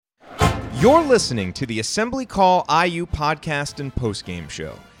You're listening to the Assembly Call IU podcast and postgame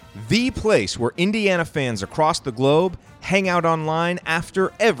show, the place where Indiana fans across the globe hang out online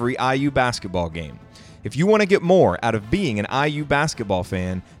after every IU basketball game. If you want to get more out of being an IU basketball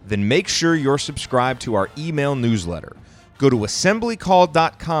fan, then make sure you're subscribed to our email newsletter. Go to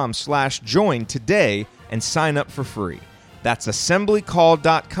assemblycall.com/join today and sign up for free. That's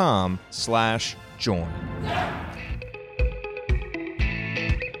assemblycall.com/join.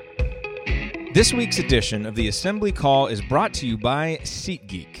 This week's edition of the Assembly Call is brought to you by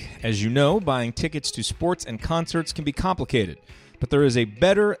SeatGeek. As you know, buying tickets to sports and concerts can be complicated, but there is a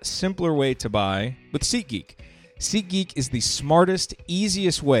better, simpler way to buy with SeatGeek. SeatGeek is the smartest,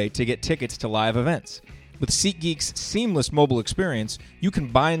 easiest way to get tickets to live events. With SeatGeek's seamless mobile experience, you can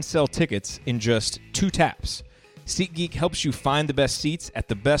buy and sell tickets in just 2 taps. SeatGeek helps you find the best seats at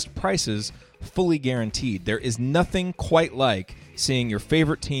the best prices, fully guaranteed. There is nothing quite like seeing your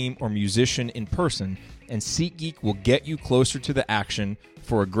favorite team or musician in person, and SeatGeek will get you closer to the action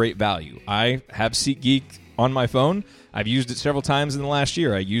for a great value. I have SeatGeek on my phone. I've used it several times in the last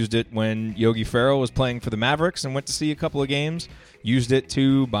year. I used it when Yogi Ferrell was playing for the Mavericks and went to see a couple of games. Used it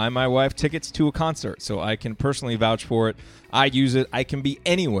to buy my wife tickets to a concert, so I can personally vouch for it. I use it. I can be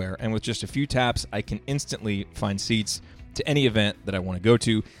anywhere, and with just a few taps, I can instantly find seats to any event that I want to go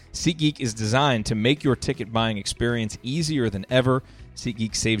to. SeatGeek is designed to make your ticket buying experience easier than ever.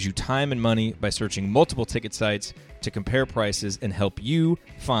 SeatGeek saves you time and money by searching multiple ticket sites to compare prices and help you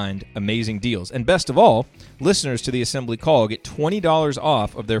find amazing deals. And best of all, listeners to the Assembly Call get $20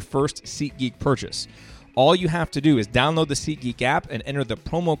 off of their first SeatGeek purchase. All you have to do is download the SeatGeek app and enter the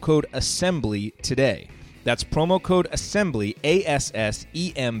promo code ASSEMBLY today. That's promo code ASSEMBLY,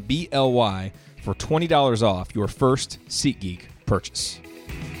 ASSEMBLY, for $20 off your first SeatGeek purchase.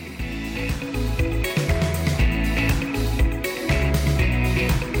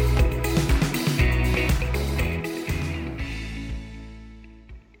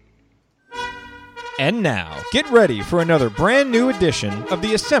 And now, get ready for another brand new edition of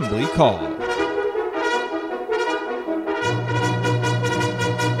the Assembly Call.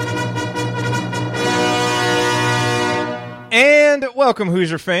 And welcome,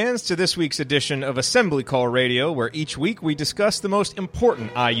 Hoosier fans, to this week's edition of Assembly Call Radio, where each week we discuss the most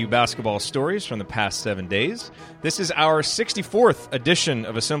important IU basketball stories from the past 7 days. This is our 64th edition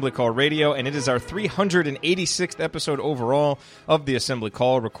of Assembly Call Radio, and it is our 386th episode overall of the Assembly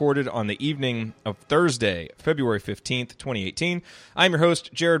Call, recorded on the evening of Thursday, February 15th, 2018. I'm your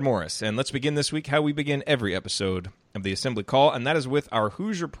host, Jared Morris, and let's begin this week how we begin every episode of the Assembly Call, and that is with our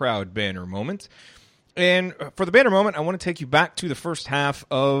Hoosier Proud banner moment. And for the banner moment, I want to take you back to the first half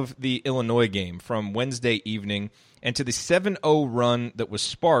of the Illinois game from Wednesday evening and to the 7-0 run that was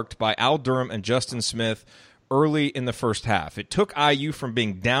sparked by Al Durham and Justin Smith early in the first half. It took IU from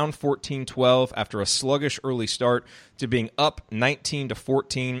being down 14-12 after a sluggish early start to being up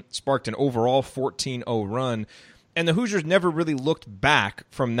 19-14, sparked an overall 14-0 run. And the Hoosiers never really looked back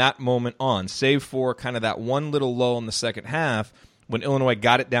from that moment on, save for kind of that one little lull in the second half when Illinois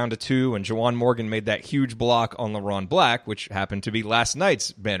got it down to 2 and Juwan Morgan made that huge block on LeBron Black, which happened to be last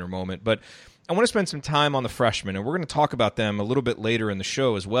night's banner moment. But I want to spend some time on the freshmen, and we're going to talk about them a little bit later in the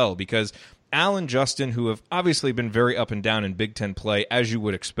show as well, because Al and Justin, who have obviously been very up and down in Big Ten play, as you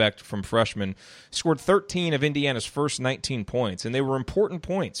would expect from freshmen, scored 13 of Indiana's first 19 points, and they were important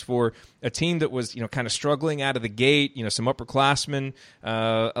points for a team that was, kind of struggling out of the gate, some upperclassmen,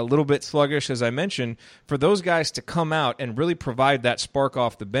 a little bit sluggish, as I mentioned. For those guys to come out and really provide that spark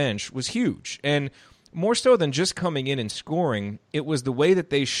off the bench was huge. And more so than just coming in and scoring, it was the way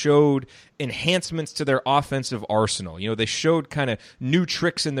that they showed enhancements to their offensive arsenal. They showed kind of new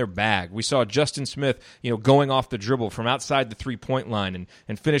tricks in their bag. We saw Justin Smith, going off the dribble from outside the three-point line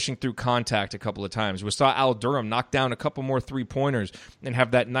and finishing through contact a couple of times. We saw Al Durham knock down a couple more three-pointers and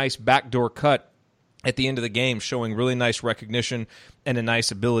have that nice backdoor cut at the end of the game, showing really nice recognition and a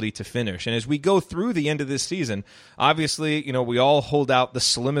nice ability to finish. And as we go through the end of this season, obviously, we all hold out the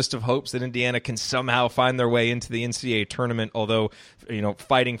slimmest of hopes that Indiana can somehow find their way into the NCAA tournament, although,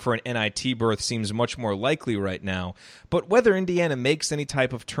 fighting for an NIT berth seems much more likely right now. But whether Indiana makes any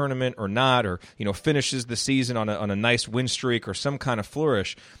type of tournament or not, or, finishes the season on a nice win streak or some kind of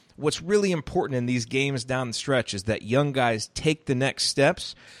flourish, what's really important in these games down the stretch is that young guys take the next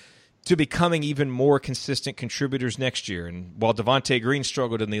steps to becoming even more consistent contributors next year. And while Devontae Green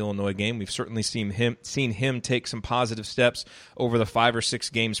struggled in the Illinois game, we've certainly seen him take some positive steps over the 5 or 6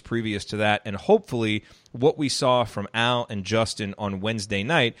 games previous to that. And hopefully what we saw from Al and Justin on Wednesday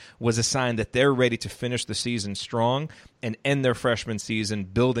night was a sign that they're ready to finish the season strong and end their freshman season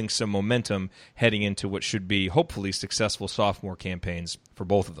building some momentum heading into what should be hopefully successful sophomore campaigns for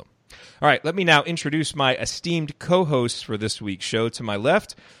both of them. All right, let me now introduce my esteemed co-hosts for this week's show. To my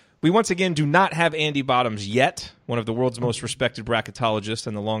left, we once again do not have Andy Bottoms yet, one of the world's most respected bracketologists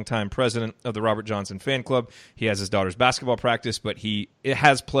and the longtime president of the Robert Johnson Fan Club. He has his daughter's basketball practice, but he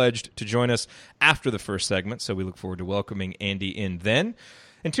has pledged to join us after the first segment, so we look forward to welcoming Andy in then.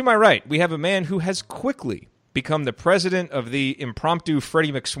 And to my right, we have a man who has quickly become the president of the impromptu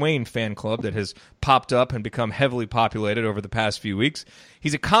Freddie McSwain fan club that has popped up and become heavily populated over the past few weeks.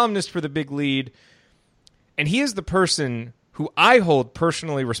 He's a columnist for The Big Lead, and he is the person who I hold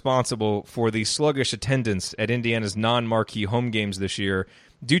personally responsible for the sluggish attendance at Indiana's non-marquee home games this year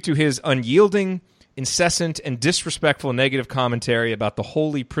due to his unyielding, incessant, and disrespectful negative commentary about the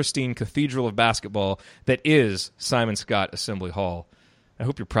holy, pristine cathedral of basketball that is Simon Scott Assembly Hall. I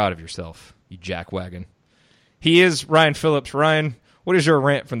hope you're proud of yourself, you jackwagon. He is Ryan Phillips. Ryan, what is your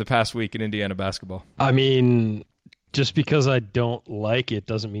rant from the past week in Indiana basketball? I mean, just because I don't like it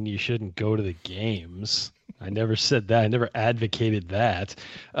doesn't mean you shouldn't go to the games. I never said that. I never advocated that.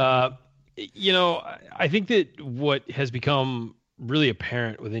 I think that what has become really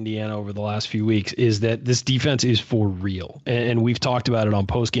apparent with Indiana over the last few weeks is that this defense is for real. And we've talked about it on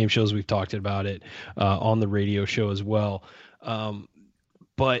post-game shows. We've talked about it on the radio show as well.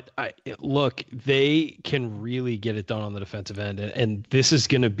 But look, they can really get it done on the defensive end. And this is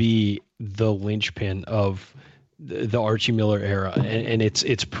going to be the linchpin of the Archie Miller era. And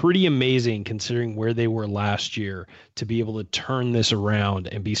it's pretty amazing considering where they were last year to be able to turn this around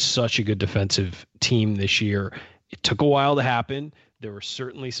and be such a good defensive team this year. It took a while to happen. There were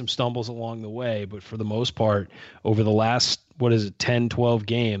certainly some stumbles along the way, but for the most part, over the last, 10, 12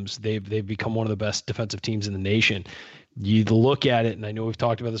 games, they've become one of the best defensive teams in the nation. You look at it, and I know we've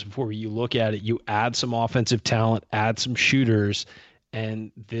talked about this before, but you look at it, you add some offensive talent, add some shooters,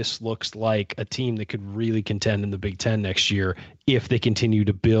 and this looks like a team that could really contend in the Big Ten next year if they continue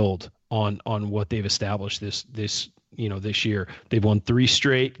to build on what they've established this year. They've won 3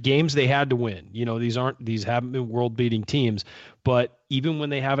 straight games they had to win. These haven't been world-beating teams, but even when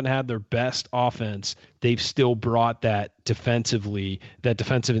they haven't had their best offense, they've still brought that defensive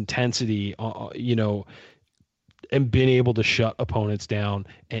intensity, and been able to shut opponents down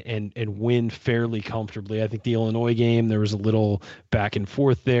and win fairly comfortably. I think the Illinois game, there was a little back and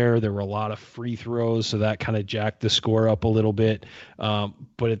forth there. There were a lot of free throws, so that kind of jacked the score up a little bit.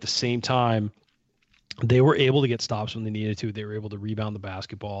 But at the same time, they were able to get stops when they needed to. They were able to rebound the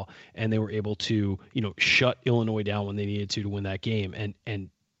basketball, and they were able to, shut Illinois down when they needed to win that game. And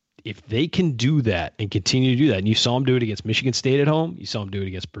if they can do that and continue to do that, and you saw them do it against Michigan State at home, you saw them do it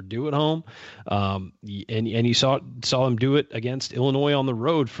against Purdue at home, and you saw them do it against Illinois on the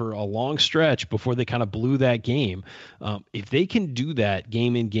road for a long stretch before they kind of blew that game. If they can do that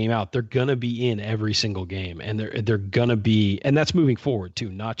game in, game out, they're gonna be in every single game, and they're gonna be, and that's moving forward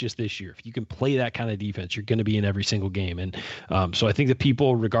too, not just this year. If you can play that kind of defense, you're gonna be in every single game. And so I think that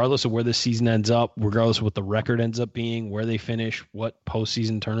people, regardless of where this season ends up, regardless of what the record ends up being, where they finish, what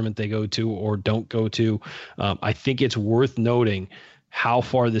postseason tournament they go to or don't go to, I think it's worth noting how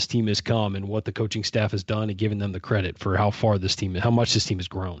far this team has come and what the coaching staff has done and giving them the credit for how much this team has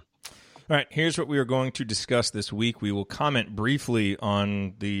grown. All right, here's what we are going to discuss this week. We will comment briefly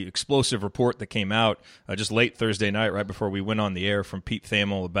on the explosive report that came out just late Thursday night, right before we went on the air, from Pete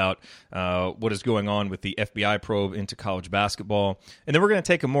Thamel about what is going on with the FBI probe into college basketball. And then we're going to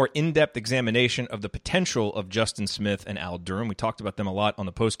take a more in-depth examination of the potential of Justin Smith and Al Durham. We talked about them a lot on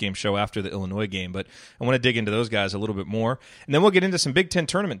the post-game show after the Illinois game, but I want to dig into those guys a little bit more. And then we'll get into some Big Ten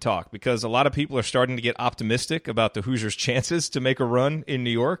tournament talk, because a lot of people are starting to get optimistic about the Hoosiers' chances to make a run in New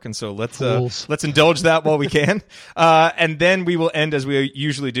York. And so let's indulge that while we can. And then we will end, as we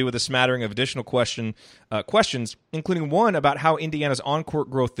usually do, with a smattering of additional questions, including one about how Indiana's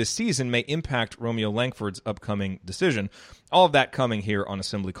on-court growth this season may impact Romeo Langford's upcoming decision. All of that coming here on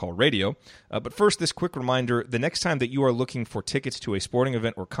Assembly Call Radio. But first, this quick reminder: the next time that you are looking for tickets to a sporting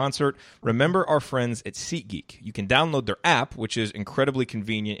event or concert, remember our friends at SeatGeek. You can download their app, which is incredibly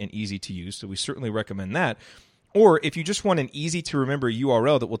convenient and easy to use, so we certainly recommend that. Or if you just want an easy-to-remember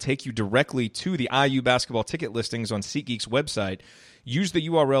URL that will take you directly to the IU basketball ticket listings on SeatGeek's website, use the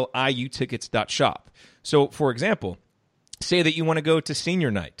URL iutickets.shop. So, for example, say that you want to go to senior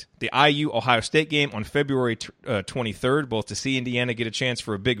night, the IU-Ohio State game on February 23rd, both to see Indiana get a chance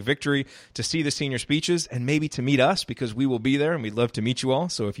for a big victory, to see the senior speeches, and maybe to meet us, because we will be there, and we'd love to meet you all.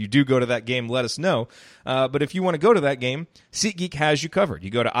 So if you do go to that game, let us know. But if you want to go to that game, SeatGeek has you covered.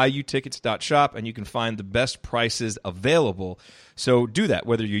 You go to iutickets.shop, and you can find the best prices available. So do that,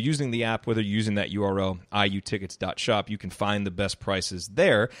 whether you're using the app, whether you're using that URL, iutickets.shop. You can find the best prices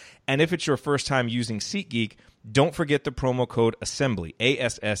there. And if it's your first time using SeatGeek, don't forget the promo code ASSEMBLY,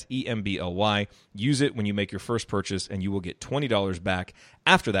 ASSEMBLY. Use it when you make your first purchase, and you will get $20 back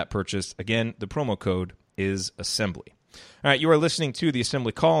after that purchase. Again, the promo code is ASSEMBLY. All right, you are listening to the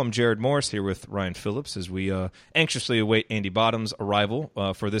Assembly Call. I'm Jared Morris here with Ryan Phillips as we anxiously await Andy Bottom's arrival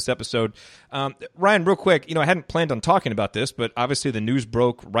for this episode. Ryan, real quick, I hadn't planned on talking about this, but obviously the news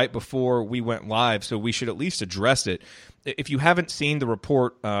broke right before we went live, so we should at least address it. If you haven't seen the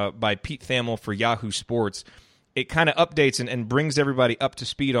report by Pete Thamel for Yahoo Sports, it kind of updates and brings everybody up to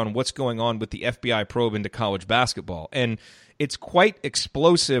speed on what's going on with the FBI probe into college basketball. And it's quite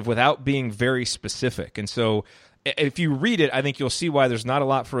explosive without being very specific. And so if you read it, I think you'll see why there's not a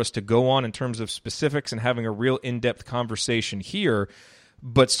lot for us to go on in terms of specifics and having a real in-depth conversation here.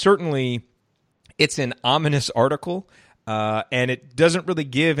 But certainly it's an ominous article, and it doesn't really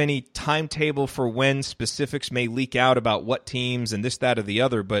give any timetable for when specifics may leak out about what teams and this, that, or the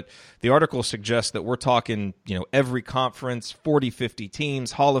other. But the article suggests that we're talking, every conference, 40, 50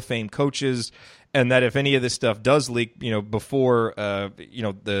 teams, Hall of Fame coaches, and that if any of this stuff does leak, before,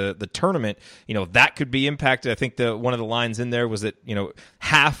 the tournament, that could be impacted. I think one of the lines in there was that,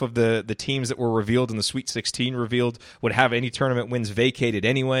 half of the teams that were revealed in the Sweet 16 revealed would have any tournament wins vacated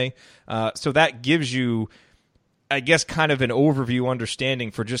anyway. So that gives you, I guess, kind of an overview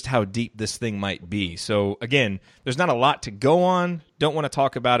understanding for just how deep this thing might be. So again, there's not a lot to go on. Don't want to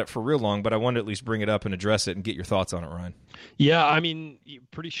talk about it for real long, but I wanted to at least bring it up and address it and get your thoughts on it, Ryan. Yeah, I mean,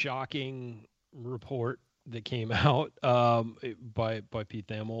 pretty shocking report that came out by Pete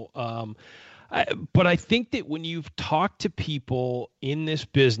Thamel. But I think that when you've talked to people in this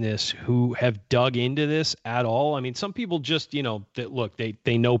business who have dug into this at all, I mean, some people just, that look,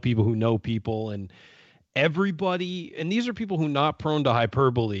 they know people who know people, and everybody, and these are people who are not prone to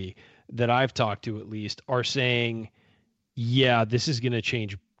hyperbole that I've talked to at least, are saying, yeah, this is going to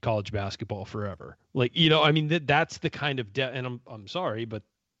change college basketball forever. Like, I mean, that's the kind of and I'm sorry, but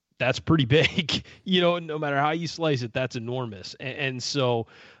that's pretty big, no matter how you slice it, that's enormous. And so,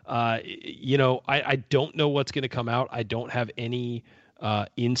 I don't know what's going to come out. I don't have any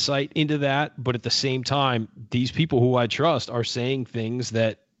insight into that. But at the same time, these people who I trust are saying things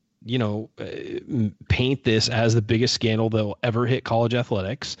that, paint this as the biggest scandal that will ever hit college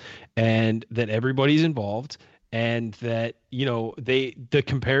athletics, and that everybody's involved. And that, the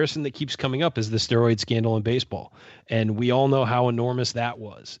comparison that keeps coming up is the steroid scandal in baseball. And we all know how enormous that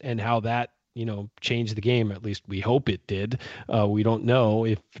was and how that, changed the game. At least we hope it did. We don't know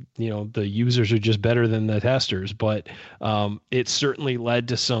if, the users are just better than the testers, but it certainly led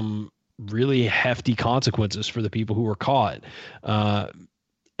to some really hefty consequences for the people who were caught.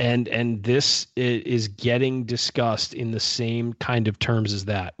 And this is getting discussed in the same kind of terms as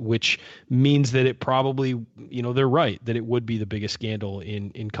that, which means that it probably, they're right, that it would be the biggest scandal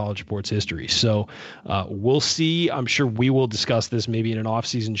in college sports history. So we'll see. I'm sure we will discuss this maybe in an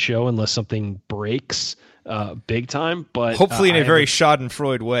off-season show unless something breaks big time. But hopefully in a very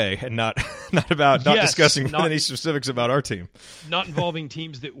Schadenfreude way, and not discussing any specifics about our team. Not involving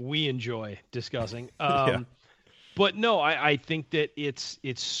teams that we enjoy discussing. Yeah. But no, I think that it's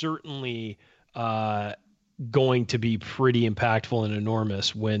certainly going to be pretty impactful and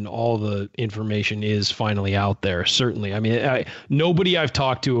enormous when all the information is finally out there. Certainly. I mean, nobody I've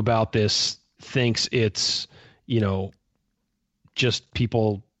talked to about this thinks it's, just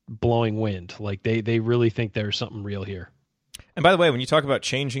people blowing wind. Like they really think there's something real here. And by the way, when you talk about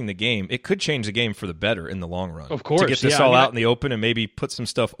changing the game, it could change the game for the better in the long run. Of course. To get this all out in the open and maybe put some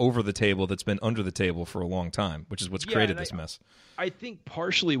stuff over the table that's been under the table for a long time, which is what's created this mess. I think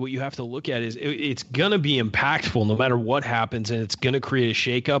partially what you have to look at is it's going to be impactful no matter what happens, and it's going to create a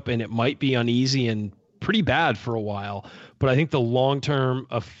shakeup, and it might be uneasy and pretty bad for a while. But I think the long-term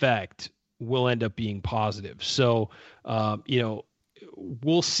effect will end up being positive. So,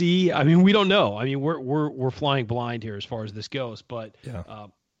 we'll see. I mean, we don't know. I mean, we're flying blind here as far as this goes, but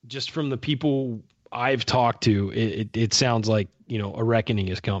just from the people I've talked to, it sounds like, a reckoning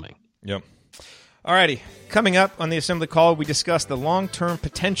is coming. Yep. All righty. Coming up on the Assembly Call, we discuss the long-term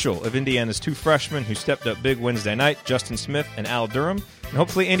potential of Indiana's two freshmen who stepped up big Wednesday night, Justin Smith and Al Durham, and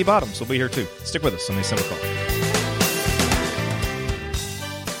hopefully Andy Bottoms will be here too. Stick with us on the Assembly Call.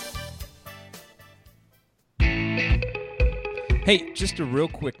 Hey, just a real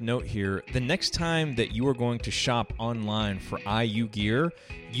quick note here. The next time that you are going to shop online for IU gear,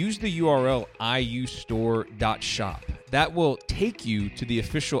 use the URL iustore.shop. That will take you to the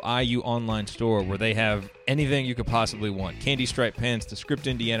official IU online store where they have anything you could possibly want. Candy stripe pants, the Script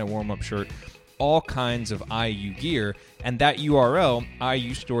Indiana warm-up shirt, all kinds of IU gear, and that URL,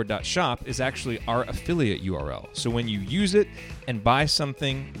 iustore.shop, is actually our affiliate URL. So when you use it and buy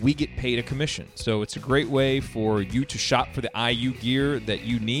something, we get paid a commission. So it's a great way for you to shop for the IU gear that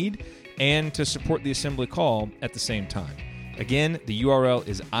you need and to support the Assembly Call at the same time. Again, the URL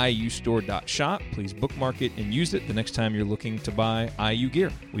is iustore.shop. Please bookmark it and use it the next time you're looking to buy IU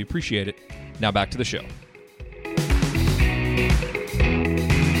gear. We appreciate it. Now back to the show.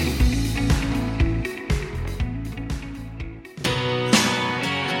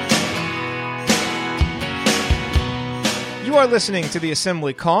 You are listening to the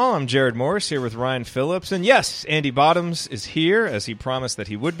Assembly Call. I'm Jared Morris here with Ryan Phillips. And yes, Andy Bottoms is here, as he promised that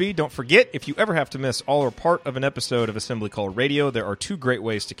he would be. Don't forget, if you ever have to miss all or part of an episode of Assembly Call Radio, there are two great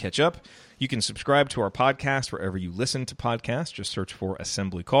ways to catch up. You can subscribe to our podcast wherever you listen to podcasts. Just search for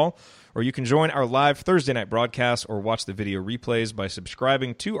Assembly Call. Or you can join our live Thursday night broadcast or watch the video replays by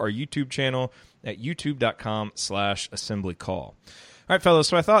subscribing to our YouTube channel at youtube.com/assemblycall. All right, fellas,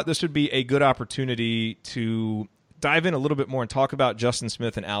 so I thought this would be a good opportunity to dive in a little bit more and talk about Justin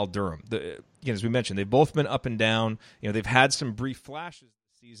Smith and Al Durham. Again, as we mentioned, they've both been up and down. They've had some brief flashes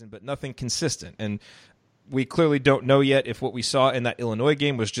this season, but nothing consistent. And we clearly don't know yet if what we saw in that Illinois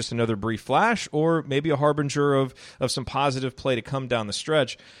game was just another brief flash or maybe a harbinger of some positive play to come down the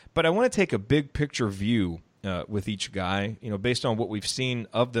stretch. But I want to take a big picture view with each guy, based on what we've seen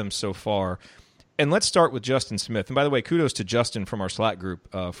of them so far. And let's start with Justin Smith. And by the way, kudos to Justin from our Slack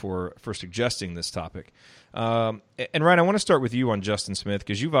group for suggesting this topic. And Ryan, I want to start with you on Justin Smith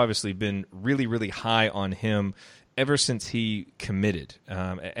because you've obviously been really, really high on him ever since he committed.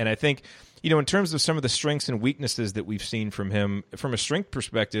 And I think, in terms of some of the strengths and weaknesses that we've seen from him, from a strength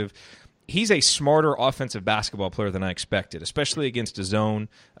perspective, he's a smarter offensive basketball player than I expected, especially against a zone.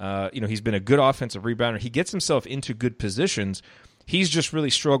 He's been a good offensive rebounder. He gets himself into good positions. He's just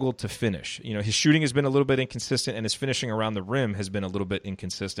really struggled to finish. His shooting has been a little bit inconsistent, and his finishing around the rim has been a little bit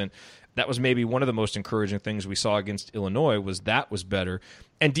inconsistent. That was maybe one of the most encouraging things we saw against Illinois was better.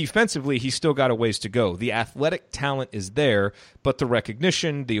 And defensively, he's still got a ways to go. The athletic talent is there, but the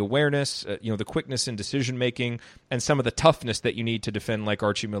recognition, the awareness, the quickness in decision-making, and some of the toughness that you need to defend like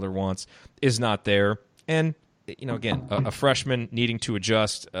Archie Miller wants is not there. And, again, a freshman needing to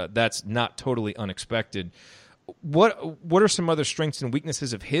adjust, that's not totally unexpected. What are some other strengths and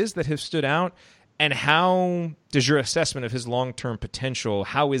weaknesses of his that have stood out, and how does your assessment of his long-term potential,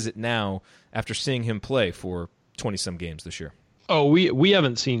 how is it now after seeing him play for 20-some games this year? Oh, we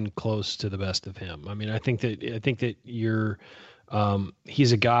haven't seen close to the best of him. I mean, I think that you're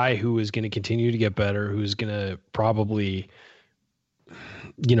he's a guy who is going to continue to get better, who's going to probably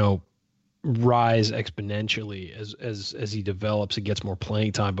rise exponentially as he develops and gets more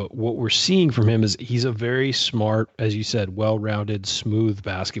playing time. But what we're seeing from him is he's a very smart, as you said, well-rounded, smooth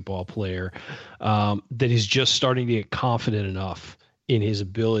basketball player that is just starting to get confident enough in his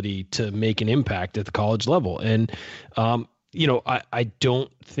ability to make an impact at the college level. And, I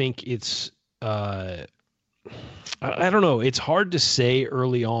don't think it's I don't know. It's hard to say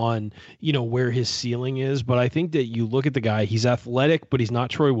early on, where his ceiling is, but I think that you look at the guy, he's athletic, but he's not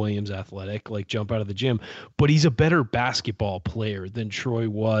Troy Williams athletic, like jump out of the gym, but he's a better basketball player than Troy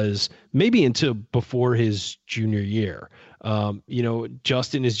was maybe until before his junior year.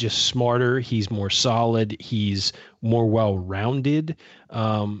 Justin is just smarter. He's more solid. He's more well-rounded.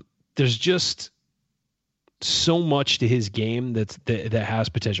 There's just so much to his game that has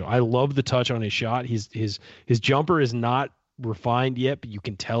potential. I love the touch on his shot. His jumper is not refined yet, but you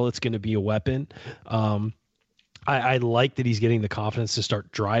can tell it's going to be a weapon. I like that he's getting the confidence to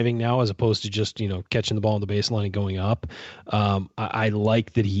start driving now, as opposed to just catching the ball on the baseline and going up. I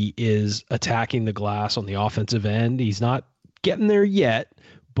like that he is attacking the glass on the offensive end. He's not getting there yet,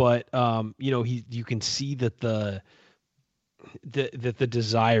 but you can see that the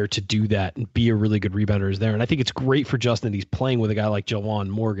desire to do that and be a really good rebounder is there. And I think it's great for Justin that he's playing with a guy like Jawan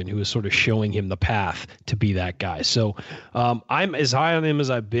Morgan, who is sort of showing him the path to be that guy. So I'm as high on him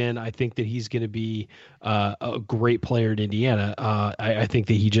as I've been. I think that he's going to be a great player in Indiana. I think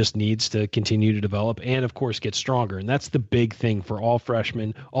that he just needs to continue to develop and, of course, get stronger. And that's the big thing for all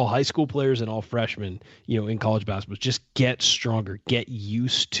freshmen, all high school players and all freshmen, in college basketball. Just get stronger, get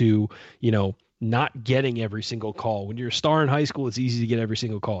used to, not getting every single call. When you're a star in high school, it's easy to get every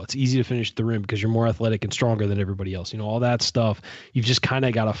single call. It's easy to finish the rim because you're more athletic and stronger than everybody else. All that stuff. You've just kind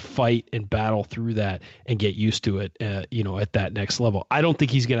of got to fight and battle through that and get used to it, at that next level. I don't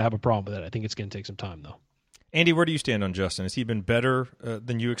think he's going to have a problem with that. I think it's going to take some time, though. Andy, where do you stand on Justin? Has he been better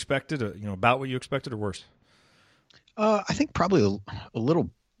than you expected, about what you expected, or worse? I think probably a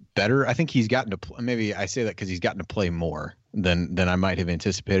little better. I think he's gotten to maybe I say that because he's gotten to play more. than I might have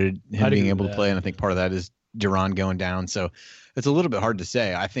anticipated him being able to play. And I think part of that is Duran going down. So it's a little bit hard to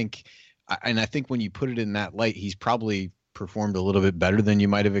say. I think when you put it in that light, he's probably performed a little bit better than you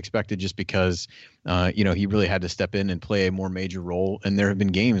might have expected, just because, he really had to step in and play a more major role. And there have been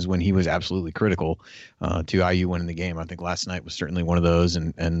games when he was absolutely critical to IU winning the game. I think last night was certainly one of those,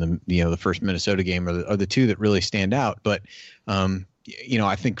 and the first Minnesota game are the two that really stand out. But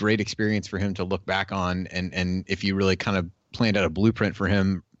I think great experience for him to look back on, and if you really kind of planned out a blueprint for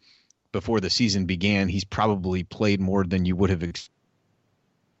him before the season began, he's probably played more than you would have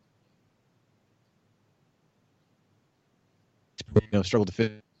struggled to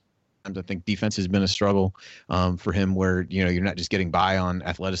fit. I think defense has been a struggle for him, where you're not just getting by on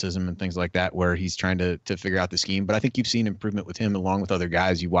athleticism and things like that, where he's trying to figure out the scheme. But I think you've seen improvement with him along with other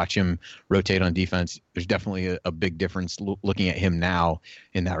guys. You watch him rotate on defense. There's definitely a big difference looking at him now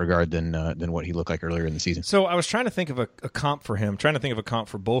in that regard than what he looked like earlier in the season. So I was trying to think of a comp for him, trying to think of a comp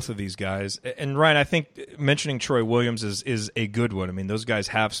for both of these guys. And Ryan, I think mentioning Troy Williams is a good one. I mean, those guys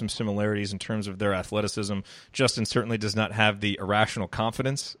have some similarities in terms of their athleticism. Justin certainly does not have the irrational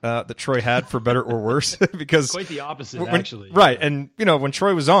confidence that Troy had, for better or worse, because quite the opposite, actually. Right, and when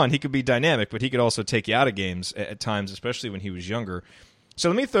Troy was on, he could be dynamic, but he could also take you out of games at times, especially when he was younger. So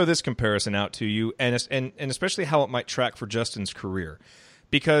let me throw this comparison out to you, and especially how it might track for Justin's career,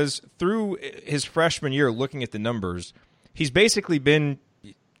 because through his freshman year, looking at the numbers, he's basically been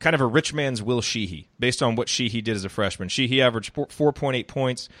kind of a rich man's Will Sheehy, based on what Sheehy did as a freshman. Sheehy averaged 4.8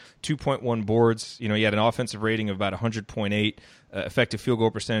 points, 2.1 boards. He had an offensive rating of about 100.8, effective field goal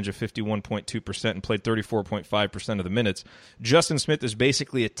percentage of 51.2%, and played 34.5% of the minutes. Justin Smith is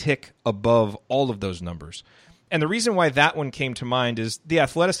basically a tick above all of those numbers. And the reason why that one came to mind is the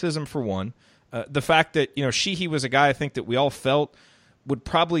athleticism, for one. The fact that, Sheehy was a guy I think that we all felt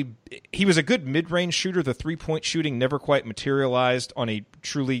he was a good mid-range shooter. The three-point shooting never quite materialized on a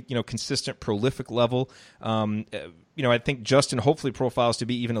truly, consistent, prolific level. I think Justin hopefully profiles to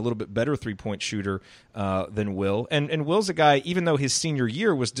be even a little bit better three-point shooter than Will. And Will's a guy, even though his senior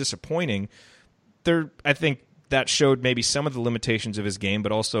year was disappointing, I think that showed maybe some of the limitations of his game,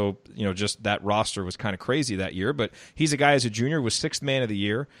 but also, just that roster was kind of crazy that year. But he's a guy as a junior was sixth man of the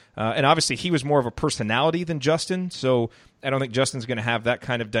year. And obviously he was more of a personality than Justin. So I don't think Justin's going to have that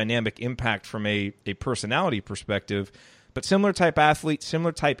kind of dynamic impact from a personality perspective. But similar type athlete,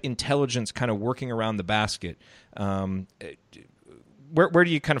 similar type intelligence kind of working around the basket. Where do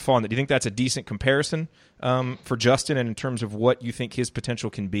you kind of fall on that? Do you think that's a decent comparison for Justin, and in terms of what you think his potential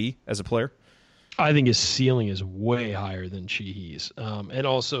can be as a player? I think his ceiling is way higher than Sheehy's. And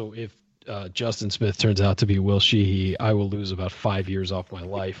also, if Justin Smith turns out to be Will Sheehy, I will lose about 5 years off my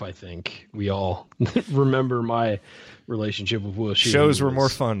life, I think. We all remember my relationship with Will Sheehy. Shows were more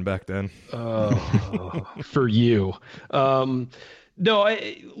fun back then. For you. I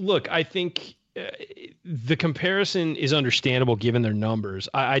think the comparison is understandable given their numbers.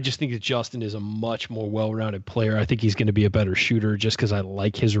 I just think that Justin is a much more well-rounded player. I think he's going to be a better shooter just because I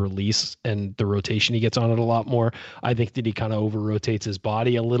like his release and the rotation he gets on it a lot more. I think that he kind of over-rotates his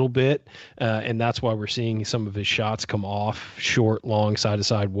body a little bit, and that's why we're seeing some of his shots come off short, long,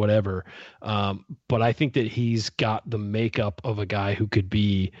 side-to-side, whatever. But I think that he's got the makeup of a guy who could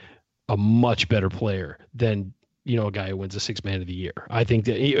be a much better player than a guy who wins a sixth man of the year. I think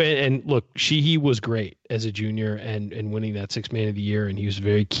that, and look, Sheehy was great as a junior and winning that sixth man of the year, and he was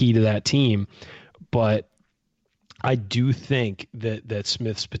very key to that team. But I do think that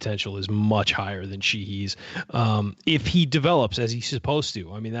Smith's potential is much higher than Sheehy's if he develops as he's supposed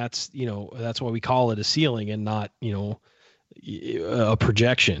to. I mean, that's why we call it a ceiling and not, a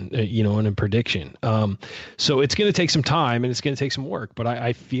projection, and a prediction. So it's going to take some time and it's going to take some work, but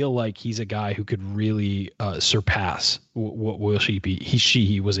I feel like he's a guy who could really surpass what Will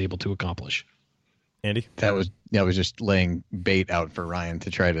Sheehy was able to accomplish. Andy? That was just laying bait out for Ryan to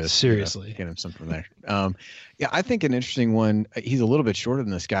try to seriously get him something there. I think an interesting one. He's a little bit shorter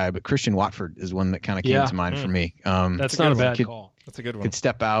than this guy, but Christian Watford is one that kind of came to mind for me. That's not a bad call. That's a good one. Could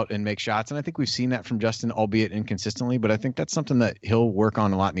step out and make shots, and I think we've seen that from Justin, albeit inconsistently. But I think that's something that he'll work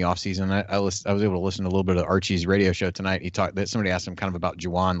on a lot in the offseason. I was able to listen to a little bit of Archie's radio show tonight. Somebody asked him kind of about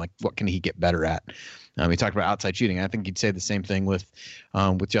Juwan, like what can he get better at. He talked about outside shooting. I think he'd say the same thing with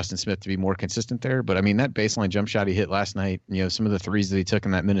Justin Smith to be more consistent there. But I mean, that baseline jump shot he hit last night, some of the threes that he took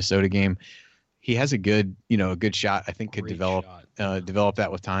in that Minnesota game, he has a good shot. I think could develop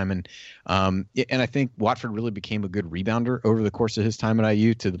that with time. And I think Watford really became a good rebounder over the course of his time at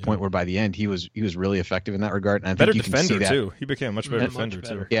IU to the point where by the end he was really effective in that regard. And I better think you defender can see that. too. He became a much better defender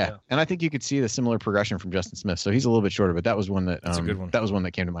too. Yeah. And I think you could see the similar progression from Justin Smith. So he's a little bit shorter, but that was one that's a good one. That was one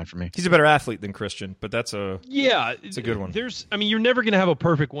that came to mind for me. He's a better athlete than Christian, but it's a good one. You're never going to have a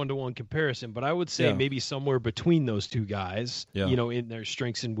perfect 1-to-1 comparison, but I would say maybe somewhere between those two guys, in their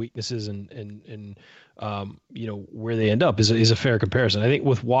strengths and weaknesses and where they end up is a fair comparison. I think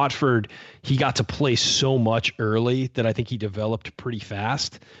with Watford, he got to play so much early that I think he developed pretty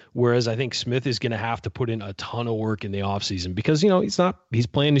fast. Whereas I think Smith is going to have to put in a ton of work in the offseason because, he's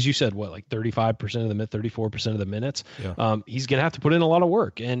playing, as you said, 35% of the 34% of the minutes. Yeah. He's going to have to put in a lot of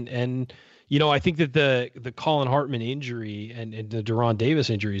work. And I think that the Colin Hartman injury and the Deron Davis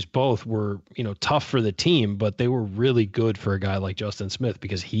injuries both were, tough for the team, but they were really good for a guy like Justin Smith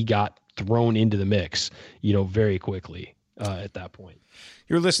because he got thrown into the mix, very quickly at that point.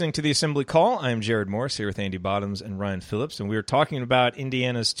 You're listening to the Assembly Call. I'm Jared Morris here with Andy Bottoms and Ryan Phillips, and we were talking about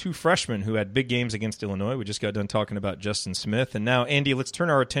Indiana's two freshmen who had big games against Illinois. We just got done talking about Justin Smith, and now, Andy, let's turn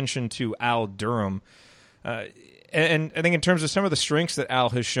our attention to Al Durham. And I think in terms of some of the strengths that Al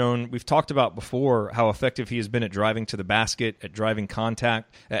has shown, we've talked about before how effective he has been at driving to the basket, at driving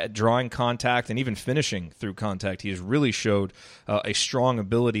contact, at drawing contact, and even finishing through contact. He has really showed a strong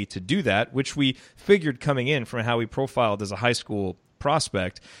ability to do that, which we figured coming in from how he profiled as a high school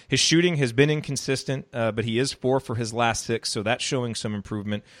prospect. His shooting has been inconsistent, but he is 4 for his last 6, so that's showing some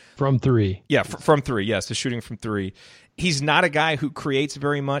improvement. From 3. Yeah, from 3, yes, his shooting from 3. He's not a guy who creates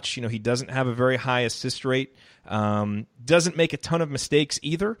very much. He doesn't have a very high assist rate. Doesn't make a ton of mistakes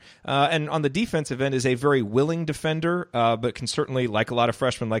either. And on the defensive end is a very willing defender, but can certainly, like a lot of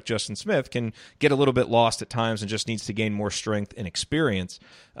freshmen like Justin Smith, can get a little bit lost at times and just needs to gain more strength and experience.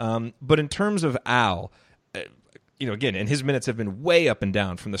 But in terms of Al, again, and his minutes have been way up and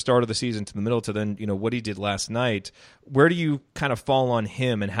down from the start of the season to the middle to then, what he did last night. Where do you kind of fall on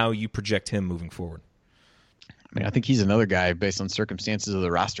him and how you project him moving forward? I mean, I think he's another guy based on circumstances of the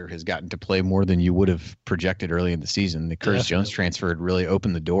roster has gotten to play more than you would have projected early in the season. The Curtis Jones transfer had really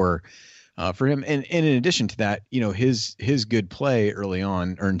opened the door for him. And in addition to that, his good play early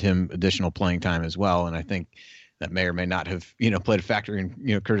on earned him additional playing time as well. And I think that may or may not have, played a factor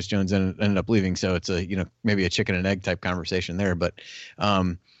in, Curtis Jones ended up leaving. So it's maybe a chicken and egg type conversation there. But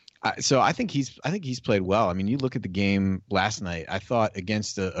so I think he's played well. I mean, you look at the game last night, I thought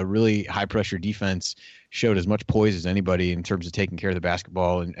against a really high pressure defense showed as much poise as anybody in terms of taking care of the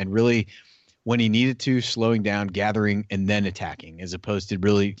basketball and really when he needed to slowing down, gathering, and then attacking as opposed to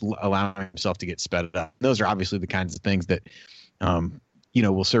really allowing himself to get sped up. Those are obviously the kinds of things that,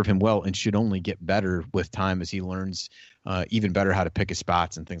 will serve him well and should only get better with time as he learns even better how to pick his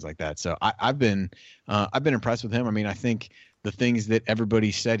spots and things like that. So I've been impressed with him. I mean, I think the things that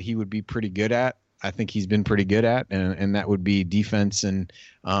everybody said he would be pretty good at, I think he's been pretty good at, and that would be defense and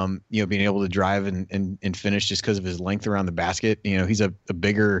being able to drive and finish just because of his length around the basket. He's a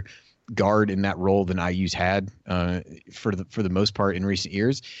bigger guard in that role than IU's had for the most part in recent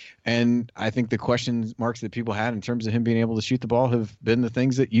years. And I think the question marks that people had in terms of him being able to shoot the ball have been the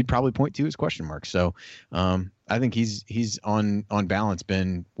things that you'd probably point to as question marks. So I think he's on balance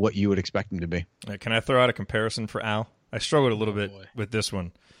been what you would expect him to be. Can I throw out a comparison for Al? I struggled a little bit with this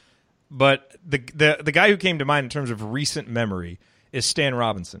one. But the guy who came to mind in terms of recent memory is Stan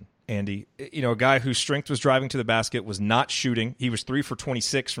Robinson, Andy. A guy whose strength was driving to the basket, was not shooting. He was 3 for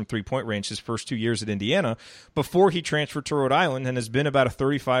 26 from three-point range his first 2 years at Indiana before he transferred to Rhode Island and has been about a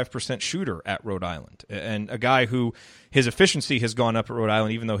 35% shooter at Rhode Island. And a guy who his efficiency has gone up at Rhode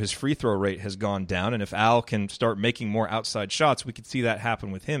Island even though his free throw rate has gone down. And if Al can start making more outside shots, we could see that happen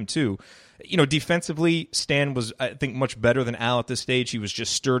with him too. Defensively, Stan was, I think, much better than Al at this stage. He was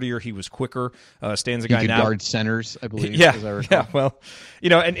just sturdier. He was quicker. Stan's a guy now. He could guard centers, I believe. Yeah, well,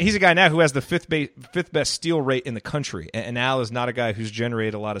 and he's a guy now who has the fifth best steal rate in the country. And Al is not a guy who's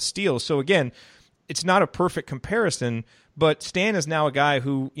generated a lot of steals. So, again, it's not a perfect comparison, but Stan is now a guy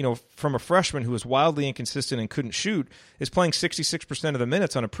who, from a freshman who was wildly inconsistent and couldn't shoot, is playing 66% of the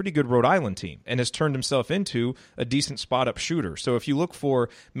minutes on a pretty good Rhode Island team and has turned himself into a decent spot-up shooter. So if you look for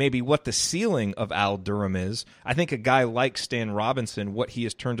maybe what the ceiling of Al Durham is, I think a guy like Stan Robinson, what he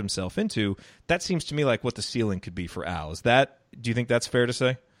has turned himself into, that seems to me like what the ceiling could be for Al. Do you think that's fair to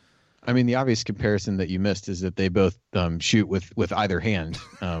say? I mean, the obvious comparison that you missed is that they both shoot with either hand.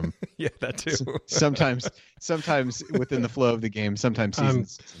 Yeah, that too. sometimes within the flow of the game, sometimes season.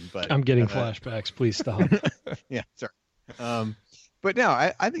 But I'm getting flashbacks. Please stop. Yeah, sorry. But no,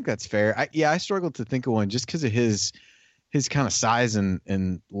 I think that's fair. I struggled to think of one just because of his his kind of size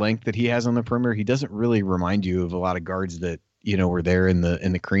and length that he has on the perimeter, he doesn't really remind you of a lot of guards that, were there in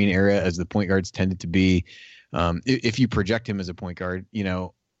the Crean era, as the point guards tended to be. If you project him as a point guard,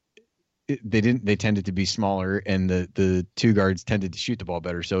 they tended to be smaller, and the two guards tended to shoot the ball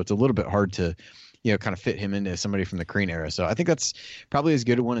better. So it's a little bit hard to, kind of fit him into somebody from the Crean era. So I think that's probably as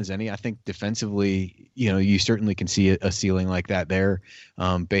good a one as any. I think defensively, you certainly can see a ceiling like that there,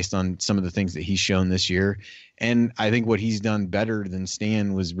 based on some of the things that he's shown this year. And I think what he's done better than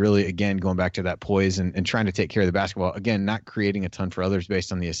Stan was really, again, going back to that poise and trying to take care of the basketball. Again, not creating a ton for others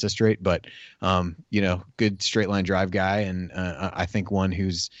based on the assist rate, but, good straight line drive guy. And I think one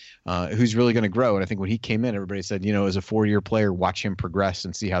who's really going to grow. And I think when he came in, everybody said, as a 4-year player, watch him progress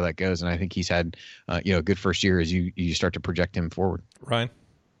and see how that goes. And I think he's had, a good first year as you start to project him forward. Ryan,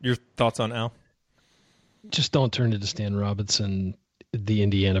 your thoughts on Al? Just don't turn into Stan Robinson, the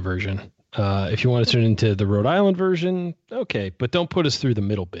Indiana version. If you want to turn into the Rhode Island version, okay, but don't put us through the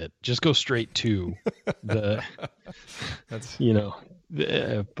middle bit. Just go straight to the,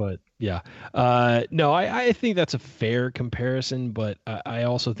 but yeah. No, I think that's a fair comparison, but I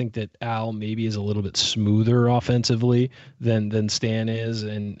also think that Al maybe is a little bit smoother offensively than Stan is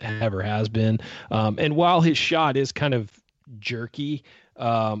and ever has been. And while his shot is kind of jerky,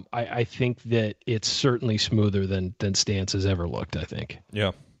 I think that it's certainly smoother than Stan's has ever looked, I think.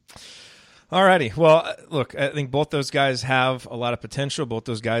 Yeah. Alrighty. Well, look, I think both those guys have a lot of potential. Both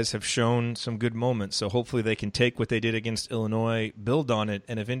those guys have shown some good moments. So hopefully they can take what they did against Illinois, build on it.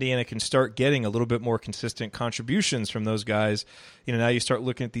 And if Indiana can start getting a little bit more consistent contributions from those guys, now you start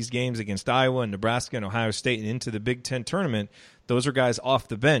looking at these games against Iowa and Nebraska and Ohio State and into the Big Ten tournament. Those are guys off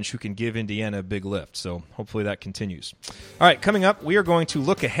the bench who can give Indiana a big lift. So hopefully that continues. All right, coming up, we are going to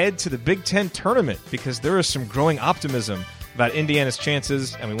look ahead to the Big Ten tournament because there is some growing optimism about Indiana's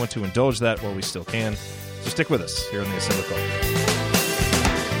chances, and we want to indulge that while we still can. So stick with us here on the Assembly Call.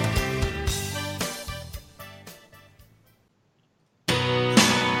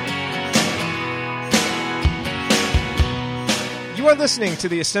 You are listening to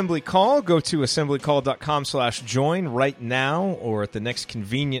the Assembly Call. Go to assemblycall.com/join right now or at the next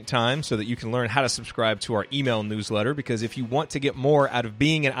convenient time so that you can learn how to subscribe to our email newsletter, because if you want to get more out of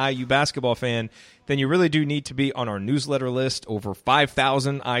being an IU basketball fan, then you really do need to be on our newsletter list. Over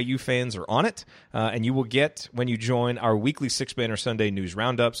 5,000 IU fans are on it, and you will get, when you join, our weekly Six Banner Sunday news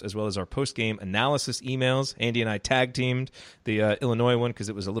roundups, as well as our post-game analysis emails. Andy and I tag-teamed the Illinois one because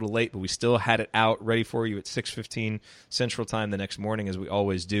it was a little late, but we still had it out ready for you at 6:15 Central Time the next morning, as we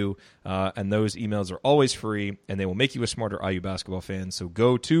always do. And those emails are always free, and they will make you a smarter IU basketball fan. So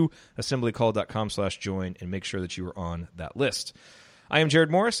go to assemblycall.com/join and make sure that you are on that list. I am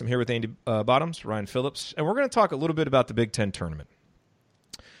Jared Morris. I'm here with Andy Bottoms, Ryan Phillips, and we're going to talk a little bit about the Big Ten tournament.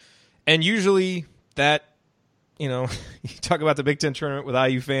 And usually that, you talk about the Big Ten tournament with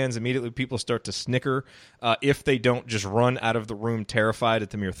IU fans, immediately people start to snicker if they don't just run out of the room terrified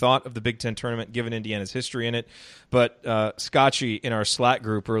at the mere thought of the Big Ten tournament, given Indiana's history in it. But Scotchy in our Slack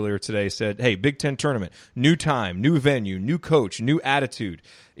group earlier today said, hey, Big Ten tournament, new time, new venue, new coach, new attitude.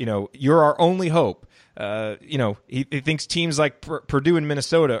 You're our only hope. He thinks teams like Purdue and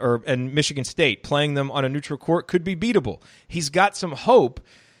Minnesota and Michigan State, playing them on a neutral court, could be beatable. He's got some hope.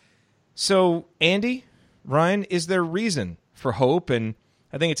 So, Andy, Ryan, is there reason for hope? And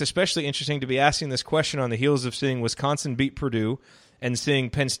I think it's especially interesting to be asking this question on the heels of seeing Wisconsin beat Purdue and seeing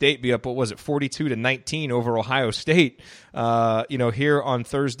Penn State be up, 42-19 over Ohio State, here on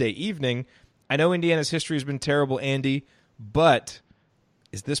Thursday evening. I know Indiana's history has been terrible, Andy, but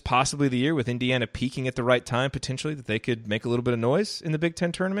is this possibly the year with Indiana peaking at the right time, potentially, that they could make a little bit of noise in the Big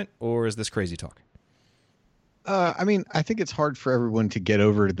Ten tournament, or is this crazy talk? I think it's hard for everyone to get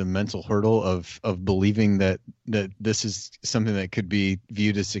over the mental hurdle of believing that this is something that could be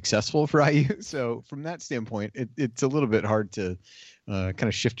viewed as successful for IU. So from that standpoint, it's a little bit hard to kind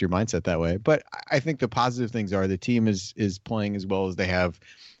of shift your mindset that way. But I think the positive things are the team is playing as well as they have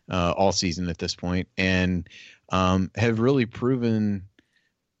all season at this point, and have really proven,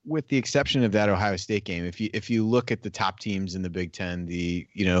 with the exception of that Ohio State game, if you look at the top teams in the Big Ten,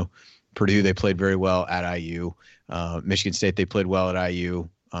 Purdue, they played very well at IU. Michigan State, they played well at IU.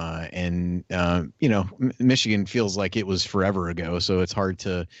 And Michigan feels like it was forever ago, so it's hard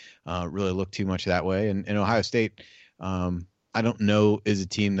to really look too much that way. And Ohio State, I don't know, is a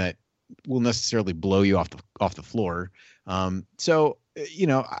team that will necessarily blow you off the floor. So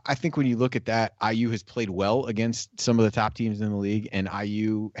I think when you look at that, IU has played well against some of the top teams in the league, and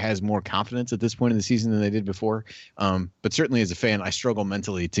IU has more confidence at this point in the season than they did before. But certainly as a fan, I struggle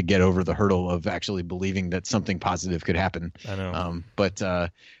mentally to get over the hurdle of actually believing that something positive could happen. I know.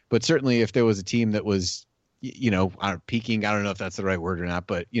 But certainly if there was a team that was, peaking. I don't know if that's the right word or not,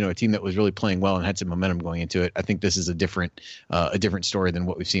 but a team that was really playing well and had some momentum going into it. I think this is a different story than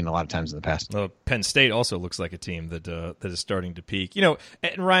what we've seen a lot of times in the past. Well, Penn State also looks like a team that is starting to peak. And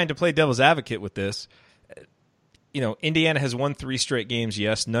Ryan, to play devil's advocate with this, Indiana has won 3 straight games.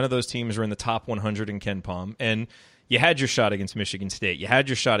 Yes, none of those teams are in the top 100 in Ken Pom, and you had your shot against Michigan State. You had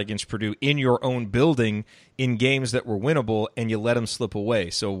your shot against Purdue in your own building in games that were winnable, and you let them slip away.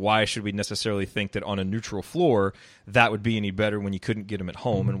 So why should we necessarily think that on a neutral floor that would be any better when you couldn't get them at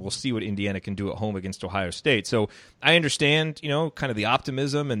home? And we'll see what Indiana can do at home against Ohio State. So I understand, kind of the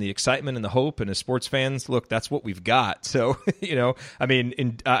optimism and the excitement and the hope. And as sports fans, look, that's what we've got. So,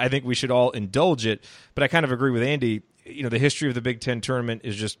 I think we should all indulge it. But I kind of agree with Andy. The history of the Big Ten tournament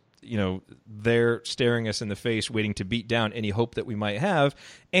is just, they're staring us in the face, waiting to beat down any hope that we might have.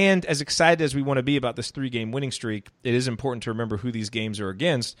 And as excited as we want to be about this 3-game winning streak, it is important to remember who these games are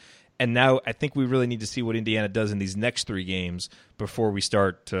against. And now I think we really need to see what Indiana does in these next 3 games before we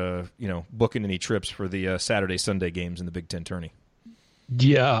start, booking any trips for the Saturday, Sunday games in the Big Ten tourney.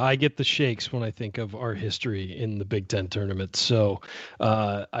 Yeah, I get the shakes when I think of our history in the Big Ten tournament. So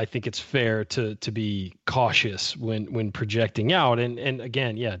I think it's fair to be cautious when projecting out. And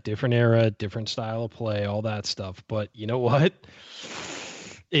again, yeah, different era, different style of play, all that stuff. But you know what?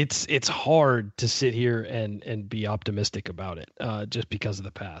 It's hard to sit here and be optimistic about it just because of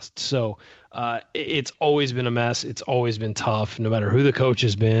the past. So it's always been a mess. It's always been tough, no matter who the coach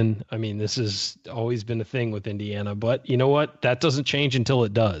has been. I mean, this has always been a thing with Indiana. But you know what? That doesn't change until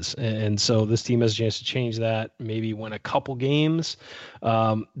it does. And so this team has a chance to change that, maybe win a couple games.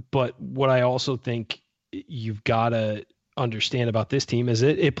 But what I also think you've got to understand about this team is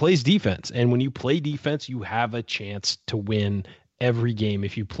it plays defense. And when you play defense, you have a chance to win every game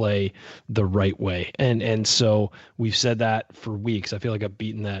if you play the right way. And so we've said that for weeks. I feel like I've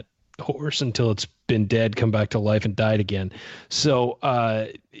beaten that horse until it's been dead, come back to life, and died again. So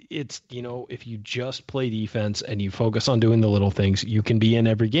it's, if you just play defense and you focus on doing the little things, you can be in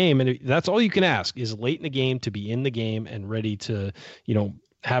every game. And that's all you can ask is late in the game to be in the game and ready to,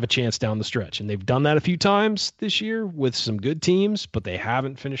 have a chance down the stretch. And they've done that a few times this year with some good teams, but they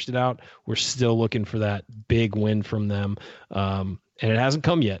haven't finished it out. We're still looking for that big win from them. And it hasn't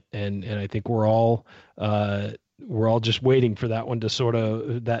come yet. And I think we're all just waiting for that one to sort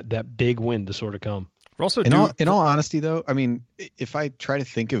of that big win to sort of come. We're also in all honesty, though, I mean, if I try to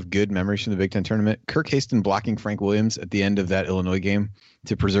think of good memories from the Big Ten tournament, Kirk Haston blocking Frank Williams at the end of that Illinois game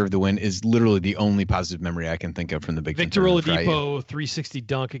to preserve the win is literally the only positive memory I can think of from the Big Ten tournament. Victor Oladipo 360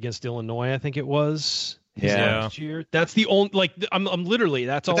 dunk against Illinois, I think it was. Last year. That's the only I'm literally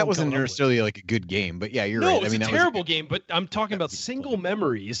that's all. That wasn't necessarily like a good game, but yeah, you're right. No, it was a terrible game, but I'm talking about single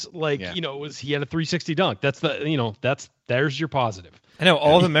memories. Like was he had a 360 dunk? That's there's your positive. I know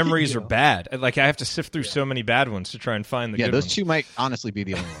all the memories are bad. Like I have to sift through so many bad ones to try and find the good ones. Those two might honestly be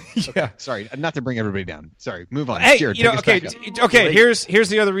the only ones. Okay. Sorry, not to bring everybody down. Sorry, move on. Hey, Jared, okay. Here's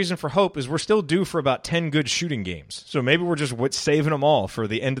the other reason for hope is we're still due for about 10 good shooting games. So maybe we're just saving them all for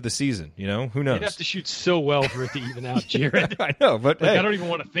the end of the season. Who knows? You'd have to shoot so well for it to even out, Jared. I know, but I don't even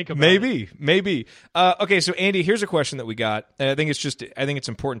want to think about it. Maybe. Okay, so Andy, here's a question that we got. And I think it's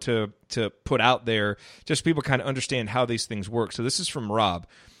important to put out there just so people kind of understand how these things work. So this is from Rob.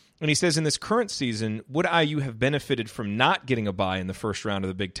 And he says, in this current season, would IU have benefited from not getting a bye in the first round of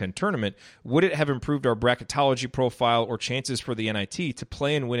the Big Ten tournament? Would it have improved our bracketology profile or chances for the NIT to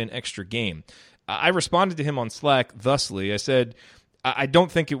play and win an extra game? I responded to him on Slack thusly. I said, I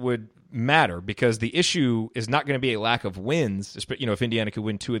don't think it would matter because the issue is not going to be a lack of wins, if Indiana could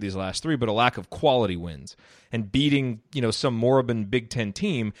win 2 of these last 3, but a lack of quality wins. And beating, some moribund Big Ten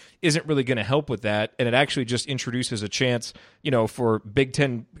team isn't really going to help with that. And it actually just introduces a chance, for Big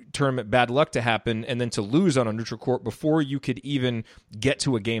Ten tournament bad luck to happen and then to lose on a neutral court before you could even get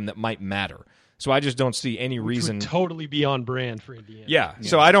to a game that might matter. So I just don't see any reason. Would totally be on brand for Indiana. Yeah.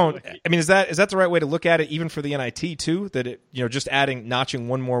 So I don't. I mean, is that the right way to look at it, even for the NIT too? That it, just notching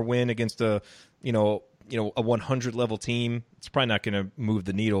one more win against a 100 level team, it's probably not going to move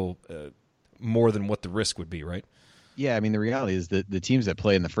the needle more than what the risk would be, right? Yeah, I mean, the reality is that the teams that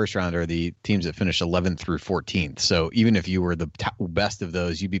play in the first round are the teams that finish 11th through 14th. So even if you were the best of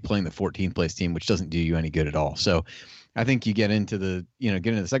those, you'd be playing the 14th place team, which doesn't do you any good at all. So I think you get into the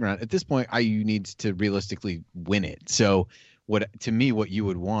second round. At this point, IU needs to realistically win it. So what you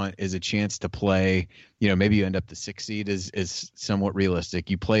would want is a chance to play, maybe you end up the 6th seed is somewhat realistic.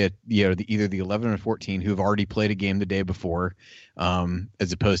 You play either the 11 or 14 who have already played a game the day before,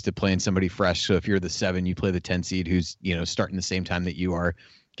 as opposed to playing somebody fresh. So if you're the 7, you play the 10 seed who's, starting the same time that you are.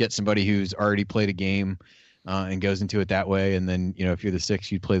 Get somebody who's already played a game, and goes into it that way. And then, if you're the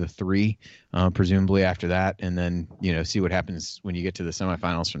 6, you'd play the 3, presumably after that, and then, see what happens when you get to the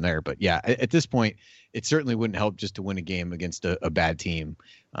semifinals from there. But yeah, at this point, it certainly wouldn't help just to win a game against a bad team,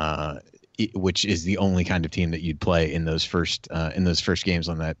 which is the only kind of team that you'd play in those first games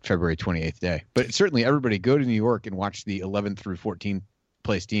on that February 28th day. But certainly, everybody go to New York and watch the 11th through 14th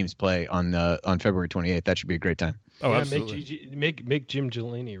place teams play on February 28th. That should be a great time. Oh, yeah, absolutely. Make Jim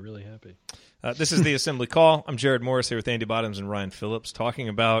Gelani really happy. This is the Assembly Call. I'm Jared Morris here with Andy Bottoms and Ryan Phillips talking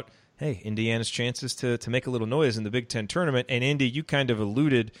about, Indiana's chances to make a little noise in the Big Ten tournament. And, Andy, you kind of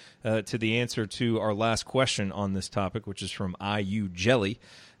alluded to the answer to our last question on this topic, which is from IU Jelly.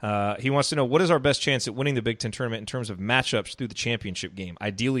 He wants to know, what is our best chance at winning the Big Ten tournament in terms of matchups through the championship game?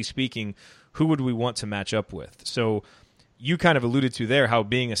 Ideally speaking, who would we want to match up with? So you kind of alluded to there how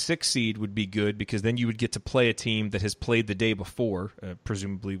being a 6 seed would be good because then you would get to play a team that has played the day before,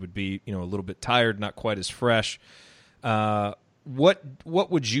 presumably would be a little bit tired, not quite as fresh. What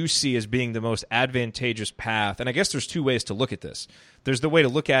would you see as being the most advantageous path? And I guess there's 2 ways to look at this. There's the way to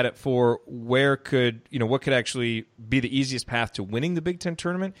look at it for what could actually be the easiest path to winning the Big Ten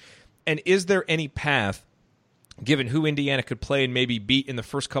tournament, and is there any path, given who Indiana could play and maybe beat in the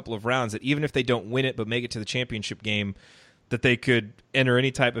first couple of rounds, that even if they don't win it but make it to the championship game, that they could enter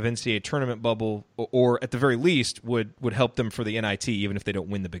any type of NCAA tournament bubble, or at the very least would help them for the NIT, even if they don't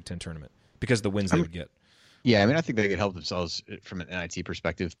win the Big Ten tournament, because of the wins they would get? Yeah, I think they could help themselves from an NIT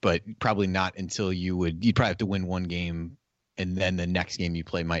perspective, but probably not until you'd probably have to win one game, and then the next game you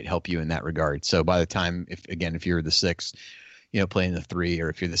play might help you in that regard. So by the time, if you're the 6, playing the 3, or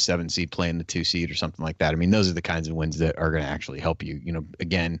if you're the 7 seed playing the 2 seed or something like that, those are the kinds of wins that are going to actually help you.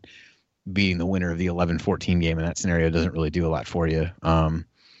 Again, beating the winner of the 11-14 game in that scenario doesn't really do a lot for you.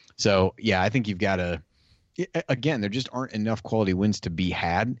 So yeah, I think you've got to, again, there just aren't enough quality wins to be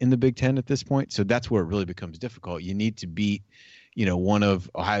had in the Big Ten at this point. So that's where it really becomes difficult. You need to beat, one of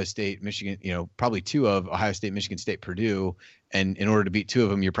Ohio State, Michigan, probably 2 of Ohio State, Michigan State, Purdue. And in order to beat 2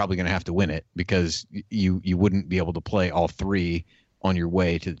 of them, you're probably going to have to win it, because you wouldn't be able to play all 3 on your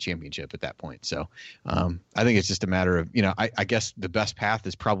way to the championship at that point. So I think it's just a matter of, I guess the best path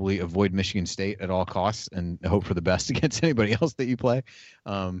is probably avoid Michigan State at all costs and hope for the best against anybody else that you play.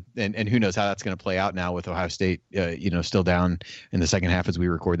 And who knows how that's going to play out now with Ohio State, still down in the second half as we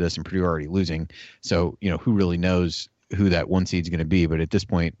record this, and Purdue already losing. So, who really knows who that 1 seed is going to be? But at this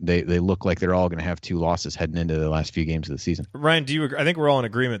point, they look like they're all going to have 2 losses heading into the last few games of the season. Ryan, do you agree? I think we're all in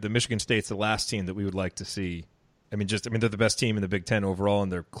agreement that Michigan State's the last team that we would like to see. They're the best team in the Big Ten overall,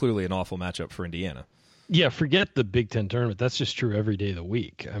 and they're clearly an awful matchup for Indiana. Yeah, forget the Big Ten tournament. That's just true every day of the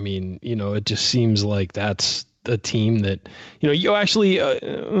week. It just seems like that's a team that, you actually,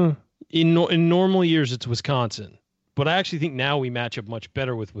 in normal years, it's Wisconsin. But I actually think now we match up much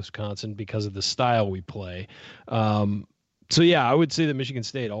better with Wisconsin because of the style we play. So, yeah, I would say that Michigan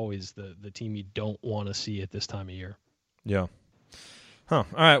State always the team you don't want to see at this time of year. Yeah. Huh.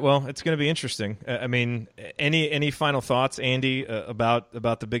 All right. Well, it's going to be interesting. Any final thoughts, Andy, about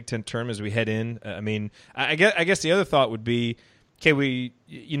the Big Ten term as we head in? I guess the other thought would be, okay,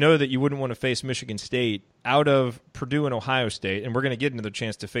 that you wouldn't want to face Michigan State out of Purdue and Ohio State, and we're going to get another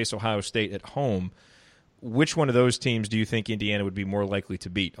chance to face Ohio State at home. Which one of those teams do you think Indiana would be more likely to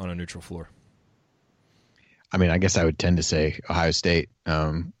beat on a neutral floor? I guess I would tend to say Ohio State.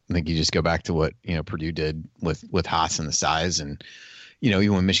 I think you just go back to what Purdue did with Haas and the size, and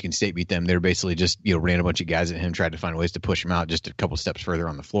even when Michigan State beat them, they were basically just ran a bunch of guys at him, tried to find ways to push him out just a couple steps further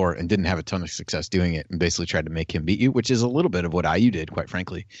on the floor, and didn't have a ton of success doing it, and basically tried to make him beat you, which is a little bit of what IU did, quite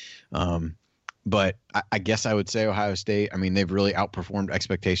frankly. But I guess I would say Ohio State. They've really outperformed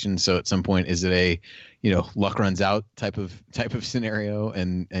expectations. So at some point, is it a luck runs out type of scenario,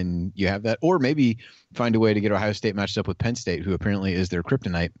 and you have that, or maybe find a way to get Ohio State matched up with Penn State, who apparently is their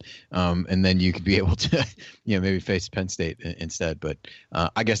kryptonite, and then you could be able to maybe face Penn State instead. But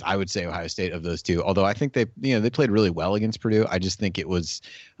I guess I would say Ohio State of those 2. Although I think they played really well against Purdue. I just think it was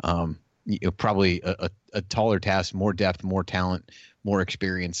probably a taller task, more depth, more talent, more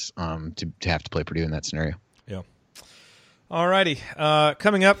experience to have to play Purdue in that scenario. Yeah. All righty.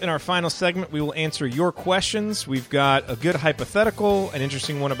 Coming up in our final segment, we will answer your questions. We've got a good hypothetical, an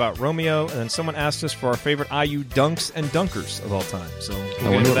interesting one about Romeo, and then someone asked us for our favorite IU dunks and dunkers of all time. So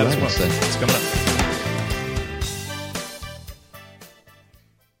we'll get into that as well. It's coming up.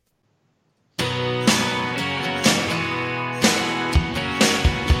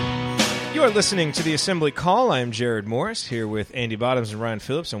 You are listening to the Assembly Call. I am Jared Morris here with Andy Bottoms and Ryan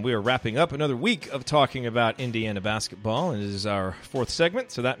Phillips, and we are wrapping up another week of talking about Indiana basketball. And it is our fourth segment,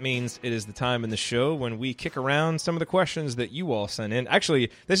 so that means it is the time in the show when we kick around some of the questions that you all sent in.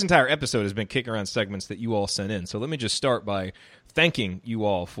 Actually, this entire episode has been kicking around segments that you all sent in. So let me just start by thanking you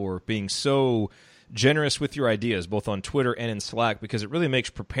all for being so generous with your ideas, both on Twitter and in Slack, because it really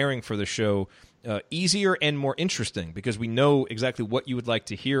makes preparing for the show easier and more interesting, because we know exactly what you would like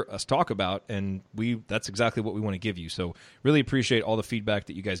to hear us talk about, and that's exactly what we want to give you. So really appreciate all the feedback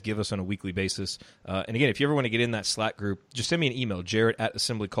that you guys give us on a weekly basis. And again, if you ever want to get in that Slack group, just send me an email,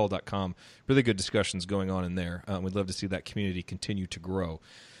 jared@assemblycall.com. Really good discussions going on in there. We'd love to see that community continue to grow.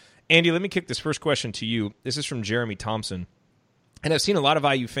 Andy, let me kick this first question to you. This is from Jeremy Thompson. And I've seen a lot of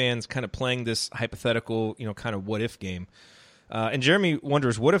IU fans kind of playing this hypothetical, kind of what-if game. And Jeremy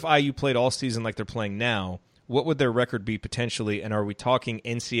wonders, what if IU played all season like they're playing now? What would their record be potentially? And are we talking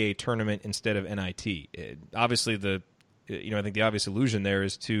NCAA tournament instead of NIT? Obviously, I think the obvious allusion there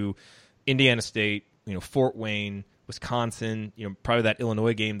is to Indiana State, Fort Wayne, Wisconsin, probably that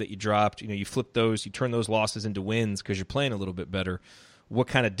Illinois game that you dropped. You flip those, you turn those losses into wins because you're playing a little bit better. What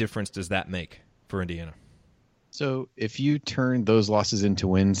kind of difference does that make for Indiana? So if you turn those losses into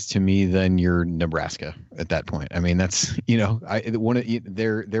wins, to me, then you're Nebraska at that point. I mean, that's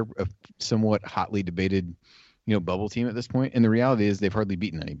they're a somewhat hotly debated bubble team at this point, and the reality is they've hardly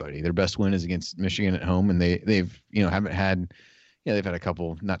beaten anybody. Their best win is against Michigan at home, and they've haven't had they've had a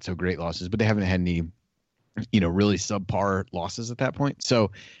couple not so great losses, but they haven't had any really subpar losses at that point.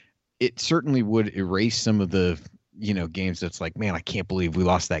 So it certainly would erase some of the games that's like, man, I can't believe we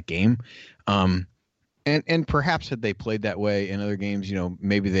lost that game. And perhaps had they played that way in other games,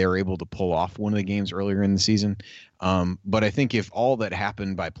 maybe they were able to pull off one of the games earlier in the season. But I think if all that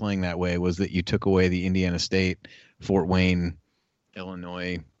happened by playing that way was that you took away the Indiana State, Fort Wayne,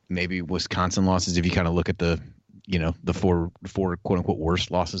 Illinois, maybe Wisconsin losses, if you kind of look at the four quote unquote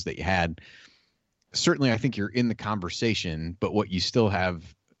worst losses that you had, certainly I think you're in the conversation. But what you still have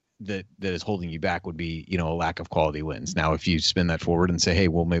that is holding you back would be, a lack of quality wins. Now, if you spin that forward and say, hey,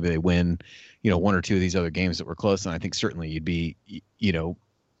 well, maybe they win, one or two of these other games that were close, then I think certainly you'd be,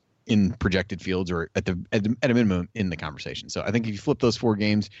 in projected fields or at a minimum in the conversation. So I think if you flip those four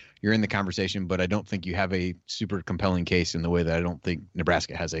games, you're in the conversation, but I don't think you have a super compelling case in the way that I don't think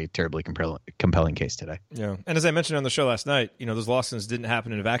Nebraska has a terribly compelling case today. Yeah. And as I mentioned on the show last night, those losses didn't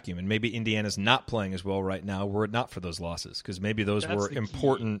happen in a vacuum, and maybe Indiana's not playing as well right now were it not for those losses, because maybe those were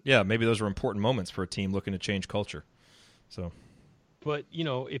important. Key. Yeah. Maybe those were important moments for a team looking to change culture. So, but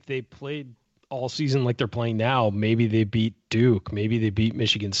if they played all season like they're playing now, maybe they beat Duke, maybe they beat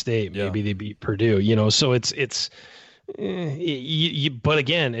Michigan State, maybe they beat Purdue, so but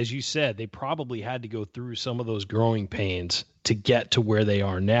again, as you said, they probably had to go through some of those growing pains to get to where they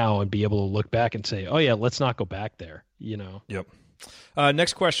are now and be able to look back and say, oh yeah, let's not go back there, Yep.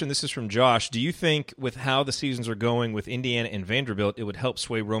 Next question. This is from Josh. Do you think with how the seasons are going with Indiana and Vanderbilt, it would help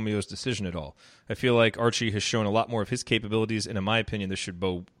sway Romeo's decision at all? I feel like Archie has shown a lot more of his capabilities, and in my opinion, this should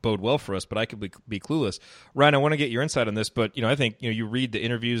bode well for us, but I could be clueless. Ryan, I want to get your insight on this, but I think you read the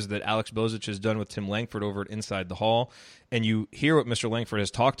interviews that Alex Bozich has done with Tim Langford over at Inside the Hall, and you hear what Mr. Langford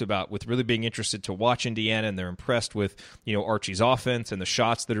has talked about with really being interested to watch Indiana, and they're impressed with Archie's offense and the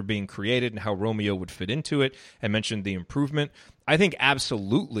shots that are being created and how Romeo would fit into it, and mentioned the improvement. I think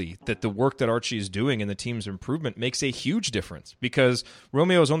absolutely that the work that Archie is doing and the team's improvement makes a huge difference, because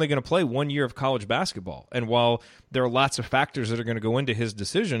Romeo is only going to play 1 year of college basketball. And while there are lots of factors that are going to go into his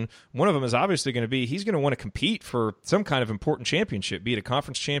decision, one of them is obviously going to be he's going to want to compete for some kind of important championship, be it a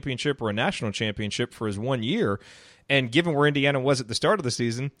conference championship or a national championship for his 1 year. And given where Indiana was at the start of the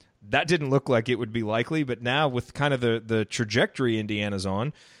season, that didn't look like it would be likely. But now with kind of the trajectory Indiana's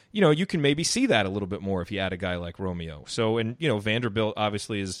on, you can maybe see that a little bit more if you add a guy like Romeo. So, and Vanderbilt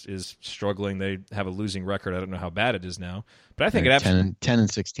obviously is struggling. They have a losing record. I don't know how bad it is now, but I think it absolutely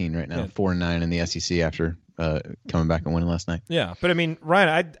 10-16 right now, 4-9 in the SEC after coming back and winning last night. Yeah, but I mean, Ryan,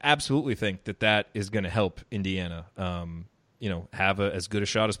 I absolutely think that is going to help Indiana, have as good a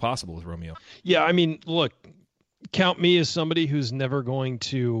shot as possible with Romeo. Yeah, I mean, look. Count me as somebody who's never going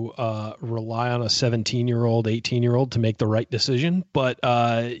to rely on a 17-year-old, 18-year-old to make the right decision. But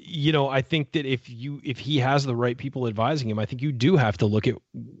I think that if he has the right people advising him, I think you do have to look at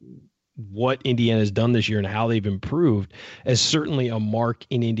what Indiana's done this year and how they've improved as certainly a mark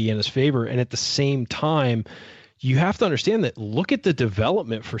in Indiana's favor. And at the same time, you have to understand that look at the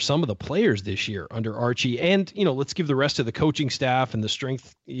development for some of the players this year under Archie, and let's give the rest of the coaching staff and the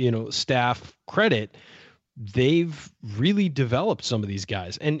strength staff credit. they've really developed some of these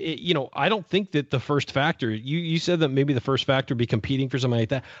guys. And, I don't think that the first factor, you said that maybe the first factor be competing for something like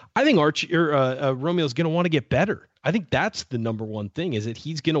that. I think Romeo's going to want to get better. I think that's the number one thing, is that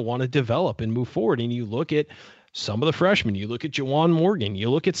he's going to want to develop and move forward. And you look at some of the freshmen, you look at Juwan Morgan, you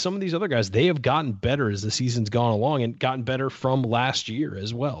look at some of these other guys, they have gotten better as the season's gone along and gotten better from last year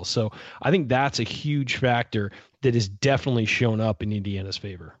as well. So I think that's a huge factor that has definitely shown up in Indiana's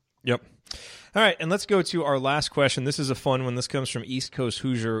favor. Yep. All right, and let's go to our last question. This is a fun one. This comes from East Coast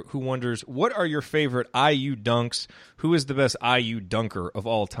Hoosier, who wonders, what are your favorite IU dunks? Who is the best IU dunker of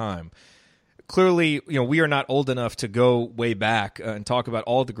all time? Clearly, we are not old enough to go way back and talk about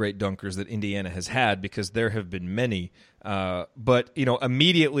all the great dunkers that Indiana has had, because there have been many. But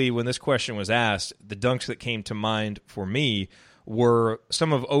immediately when this question was asked, the dunks that came to mind for me were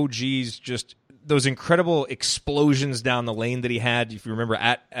some of OG's just those incredible explosions down the lane that he had. If you remember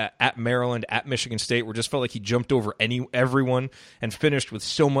at Maryland, at Michigan State, where it just felt like he jumped over everyone and finished with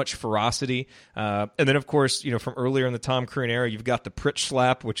so much ferocity. And then, of course, from earlier in the Tom Crean era, you've got the Pritch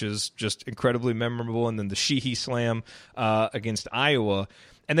slap, which is just incredibly memorable, and then the Sheehy slam against Iowa.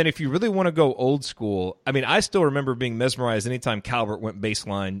 And then if you really want to go old school, I still remember being mesmerized anytime Calvert went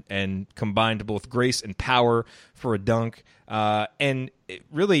baseline and combined both grace and power for a dunk. And it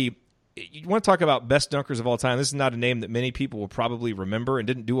really, you want to talk about best dunkers of all time. This is not a name that many people will probably remember and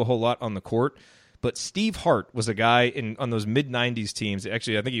didn't do a whole lot on the court. But Steve Hart was a guy on those mid-'90s teams.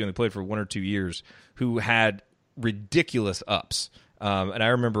 Actually, I think he only played for 1 or 2 years, who had ridiculous ups. And I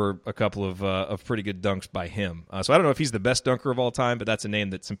remember a couple of pretty good dunks by him. So I don't know if he's the best dunker of all time, but that's a name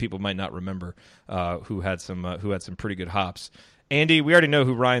that some people might not remember who had some pretty good hops. Andy, we already know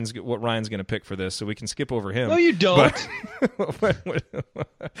what Ryan's going to pick for this, so we can skip over him. No, you don't.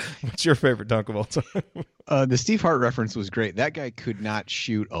 What's your favorite dunk of all time? The Steve Hart reference was great. That guy could not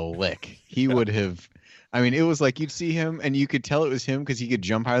shoot a lick. He would have. It was like you'd see him and you could tell it was him because he could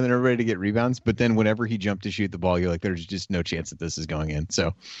jump higher than everybody to get rebounds. But then whenever he jumped to shoot the ball, you're like, there's just no chance that this is going in.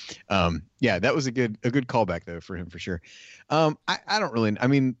 So, that was a good callback though for him for sure. I don't really.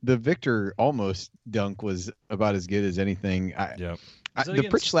 The Victor almost dunk was about as good as anything. The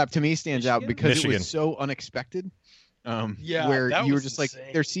Pritch slap to me stands out because it was so unexpected. Where you were just insane.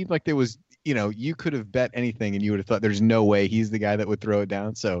 Like, there seemed like there was. You could have bet anything and you would have thought there's no way he's the guy that would throw it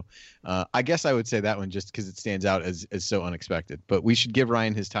down. So I guess I would say that one just because it stands out as so unexpected. But we should give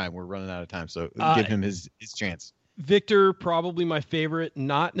Ryan his time. We're running out of time, so give him his chance. Victor, probably my favorite,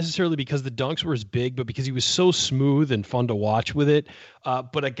 not necessarily because the dunks were as big, but because he was so smooth and fun to watch with it.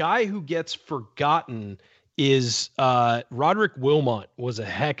 But a guy who gets forgotten is Roderick Wilmot was a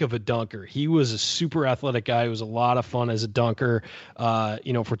heck of a dunker. He was a super athletic guy. He was a lot of fun as a dunker,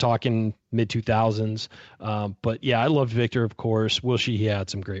 if we're talking mid-2000s. But, yeah, I loved Victor, of course. Wilshy, he had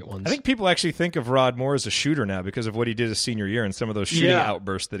some great ones. I think people actually think of Rod more as a shooter now because of what he did his senior year and some of those shooting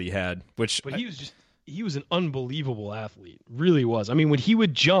outbursts that he had. But he was an unbelievable athlete, really was. When he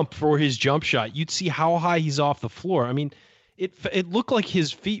would jump for his jump shot, you'd see how high he's off the floor. It looked like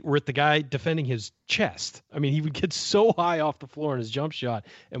his feet were at the guy defending his chest. He would get so high off the floor in his jump shot,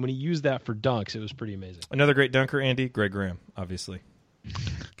 and when he used that for dunks, it was pretty amazing. Another great dunker, Andy, Greg Graham, obviously.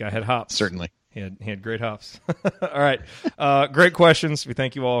 Guy had hops. Certainly. He had great hops. All right. Great questions. We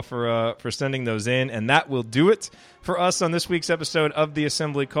thank you all for sending those in, and that will do it for us on this week's episode of The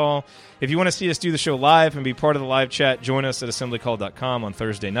Assembly Call. If you want to see us do the show live and be part of the live chat, join us at assemblycall.com on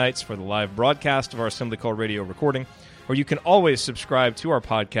Thursday nights for the live broadcast of our Assembly Call radio recording. Or you can always subscribe to our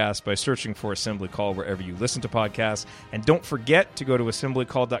podcast by searching for Assembly Call wherever you listen to podcasts. And don't forget to go to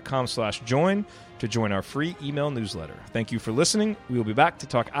assemblycall.com/join to join our free email newsletter. Thank you for listening. We will be back to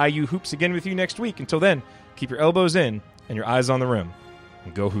talk IU hoops again with you next week. Until then, keep your elbows in and your eyes on the rim.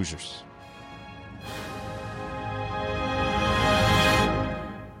 And go Hoosiers.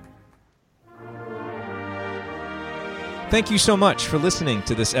 Thank you so much for listening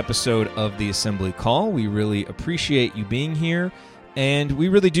to this episode of The Assembly Call. We really appreciate you being here, and we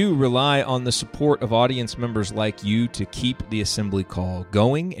really do rely on the support of audience members like you to keep The Assembly Call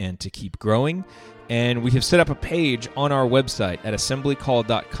going and to keep growing. And we have set up a page on our website at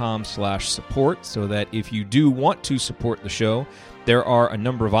assemblycall.com/support so that if you do want to support the show, there are a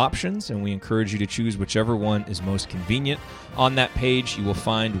number of options, and we encourage you to choose whichever one is most convenient. On that page, you will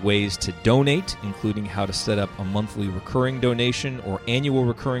find ways to donate, including how to set up a monthly recurring donation or annual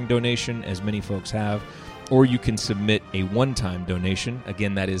recurring donation, as many folks have, or you can submit a one-time donation.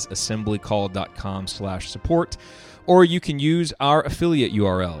 Again, that is assemblycall.com/support. Or you can use our affiliate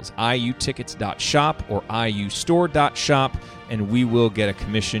URLs, iutickets.shop or iustore.shop, and we will get a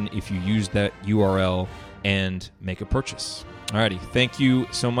commission if you use that URL and make a purchase. Alrighty. Thank you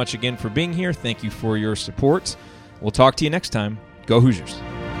so much again for being here. Thank you for your support. We'll talk to you next time. Go Hoosiers.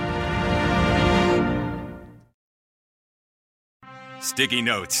 Sticky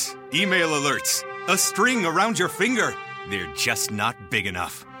notes, email alerts, a string around your finger. They're just not big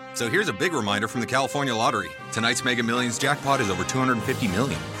enough. So here's a big reminder from the California Lottery. Tonight's Mega Millions jackpot is over $250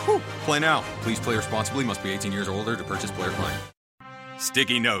 million. Whew. Play now. Please play responsibly. Must be 18 years or older to purchase player claim.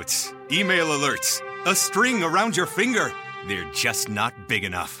 Sticky notes, email alerts, a string around your finger. They're just not big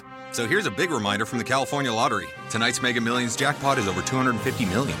enough. So here's a big reminder from the California Lottery. Tonight's Mega Millions jackpot is over $250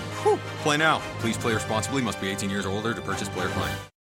 million. Whew. Play now. Please play responsibly. Must be 18 years or older to purchase player claim.